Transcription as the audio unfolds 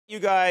You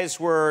guys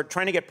were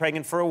trying to get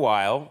pregnant for a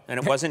while, and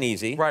it wasn't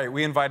easy. Right,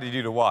 we invited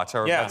you to watch.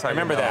 Yeah, I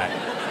remember that.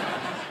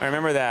 I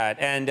remember that.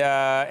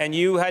 And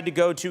you had to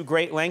go to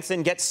great lengths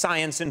and get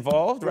science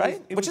involved,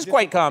 right? Which is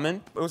quite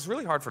common. It was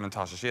really hard for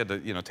Natasha. She had to,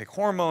 take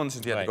hormones,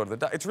 and she had to go to the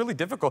doctor. It's really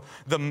difficult.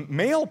 The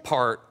male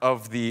part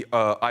of the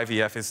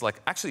IVF is,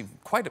 like, actually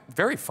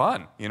very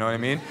fun, you know what I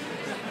mean?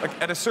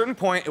 Like, at a certain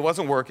point, it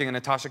wasn't working, and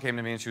Natasha came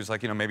to me, and she was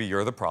like, maybe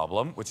you're the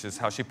problem, which is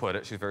how she put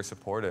it. She's very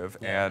supportive,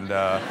 and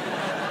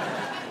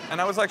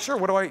I was like, sure,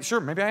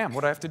 maybe I am.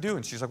 What do I have to do?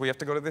 And she's like, well, you have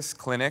to go to this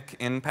clinic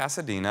in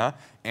Pasadena,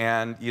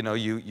 and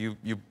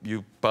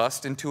you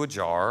bust into a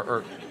jar,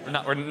 or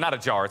not a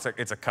jar.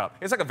 It's a cup.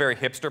 It's like a very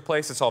hipster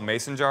place. It's all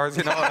mason jars,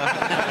 and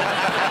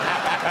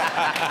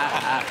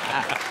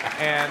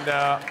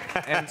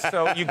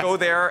so you go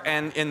there,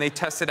 and they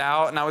test it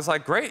out, and I was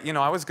like, great.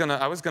 I was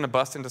gonna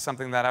bust into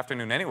something that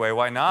afternoon anyway.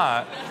 Why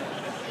not?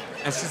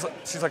 And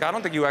she's like, I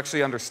don't think you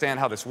actually understand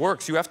how this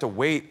works. You have to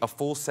wait a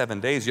full 7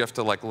 days. You have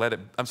to, like, let it...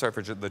 I'm sorry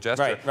for the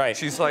gesture. Right.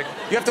 She's like...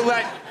 You have to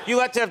let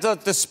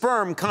the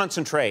sperm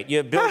concentrate.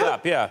 You build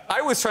up, yeah.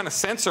 I was trying to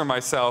censor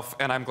myself,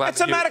 and I'm glad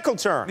It's a medical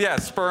term. Yeah,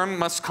 sperm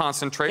must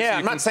concentrate. Yeah, so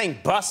I'm not saying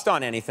bust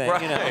on anything,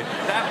 Right.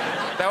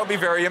 That would be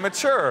very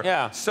immature.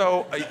 Yeah.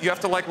 So you have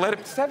to, like, let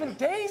it... 7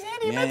 days,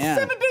 Andy? You had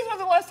 7 days. When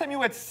was the last time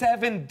you had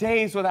 7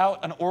 days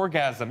without an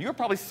orgasm? You were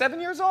probably 7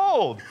 years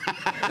old.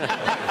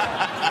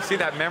 See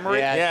that memory?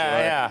 Yeah.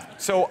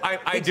 So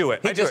I do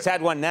it. He just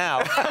had one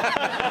now.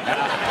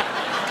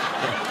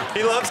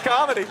 He loves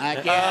comedy.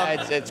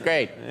 It's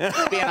great.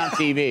 Being on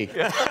TV.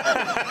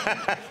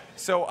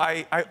 So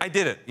I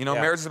did it.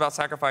 Marriage is about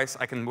sacrifice.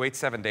 I can wait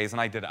 7 days,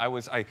 and I did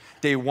it.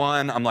 Day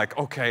 1, I'm like,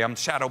 okay, I'm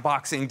shadow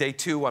boxing. Day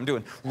 2, I'm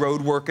doing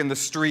road work in the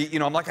street.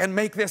 I'm like, I can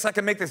make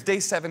this. Day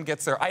 7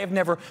 gets there. I have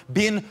never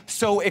been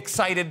so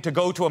excited to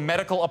go to a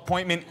medical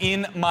appointment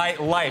in my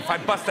life. I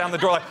bust down the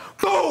door like,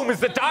 boom, is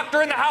the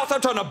doctor in the house?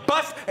 I'm trying to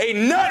bust a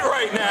nut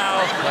right now.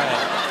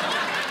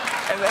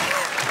 Right. And then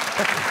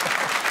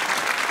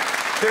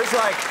there's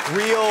like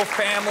real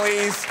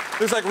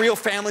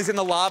families in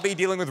the lobby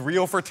dealing with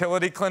real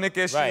fertility clinic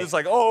issues. Right.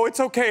 Like, oh,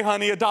 it's okay,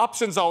 honey,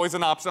 adoption's always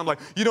an option. I'm like,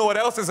 you know what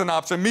else is an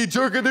option? Me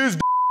jerking this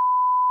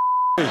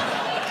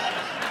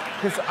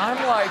because I'm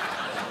like...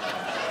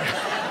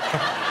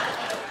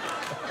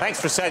 Thanks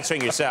for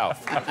censoring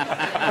yourself.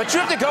 But you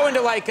have to go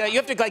into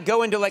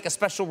like a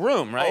special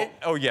room, right?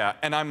 Oh yeah,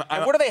 and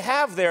what do they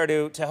have there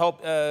to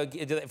help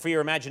for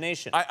your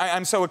imagination?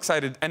 I'm so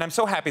excited, and I'm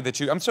so happy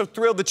I'm so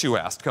thrilled that you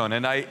asked,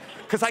 Conan.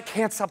 Because I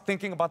can't stop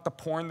thinking about the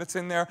porn that's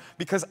in there,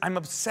 because I'm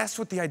obsessed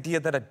with the idea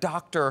that a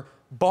doctor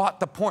bought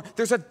the porn.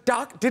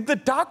 Did the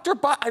doctor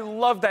buy? I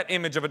love that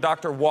image of a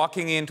doctor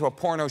walking into a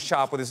porno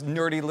shop with his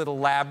nerdy little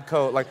lab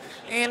coat, like,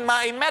 in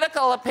my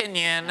medical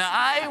opinion,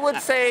 I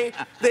would say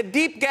that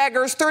Deep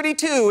Gaggers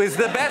 32 is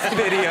the best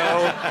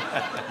video.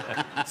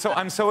 So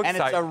I'm so excited.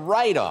 And it's a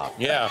write-off.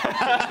 Yeah.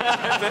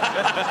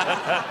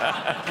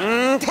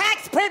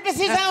 Tax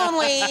purposes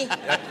only.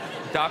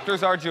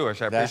 Doctors are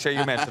Jewish. I appreciate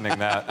you mentioning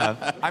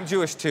that. I'm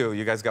Jewish too.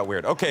 You guys got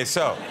weird. Okay,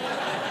 so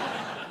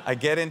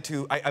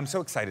I'm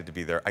so excited to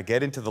be there. I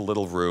get into the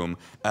little room,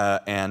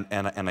 and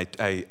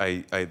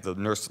the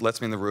nurse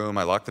lets me in the room.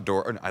 I lock the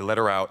door. I let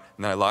her out,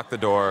 and then I lock the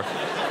door.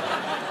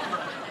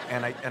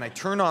 And I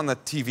turn on the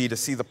TV to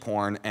see the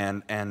porn,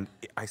 and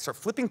I start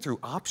flipping through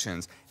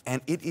options,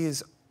 and it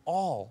is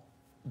all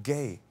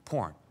gay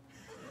porn.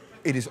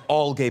 It is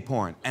all gay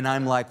porn. And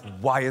I'm like,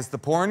 why is the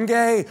porn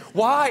gay?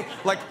 Why?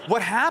 Like,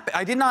 what happened?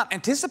 I did not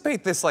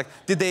anticipate this. Like,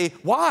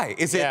 why?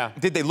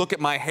 Did they look at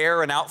my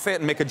hair and outfit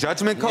and make a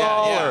judgment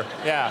call?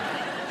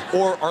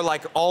 Or are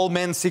like all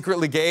men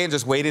secretly gay and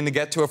just waiting to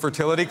get to a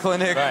fertility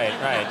clinic?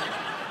 Right.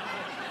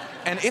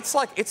 And it's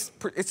like, it's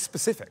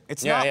specific.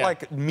 It's not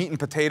like meat and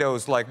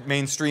potatoes like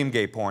mainstream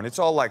gay porn. It's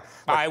all like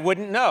I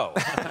wouldn't know.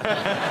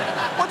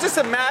 Well, just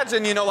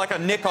imagine, like a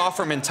Nick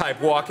Offerman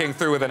type walking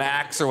through with an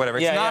axe or whatever.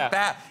 It's not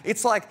that.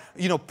 It's like,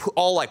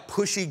 all like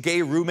pushy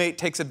gay roommate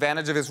takes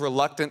advantage of his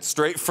reluctant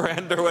straight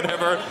friend or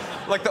whatever.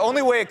 Like, the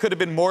only way it could have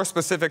been more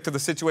specific to the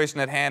situation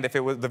at hand if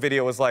the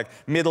video was like,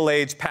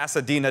 middle-aged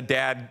Pasadena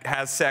dad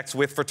has sex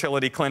with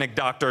fertility clinic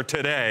doctor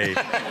today.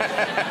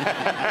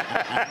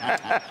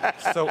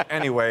 So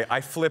anyway,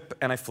 I flip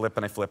and I flip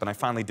and I flip, and I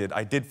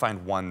did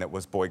find one that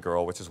was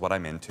boy-girl, which is what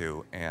I'm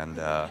into, and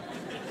I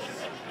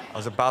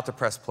was about to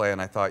press play,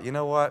 and I thought, you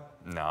know what?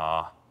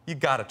 Nah, you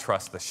gotta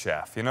trust the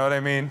chef, you know what I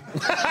mean? All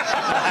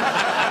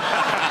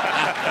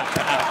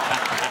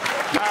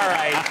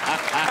right.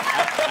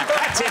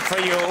 That's it for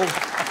you.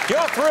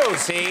 You're through,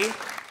 see?